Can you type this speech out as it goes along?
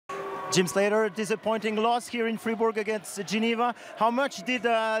Jim Slater, disappointing loss here in Fribourg against Geneva. How much did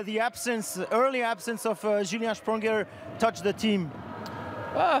the early absence of Julien Sprunger touch the team?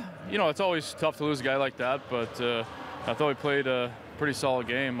 You know, it's always tough to lose a guy like that, but I thought we played a pretty solid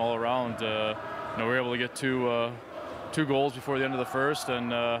game all around. You know, we were able to get two goals before the end of the first, and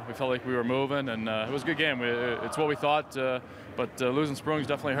we felt like we were moving, and it was a good game. It's what we thought, but losing Sprungs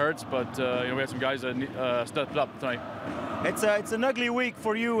definitely hurts, but you know, we had some guys that stepped up tonight. It's an ugly week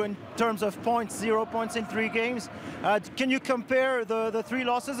for you in terms of points, 0 points in 3 games. Can you compare the 3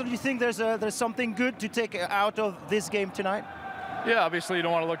 losses, or do you think there's something good to take out of this game tonight? Yeah, obviously you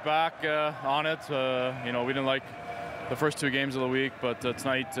don't want to look back on it. You know, we didn't like the first 2 games of the week, but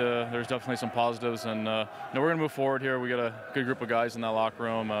tonight there's definitely some positives, and you know, we're going to move forward here. We got a good group of guys in that locker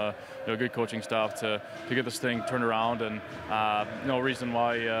room, you know, good coaching staff to get this thing turned around, and no reason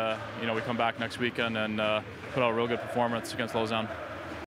why you know, we come back next weekend and put out a real good performance against Lausanne.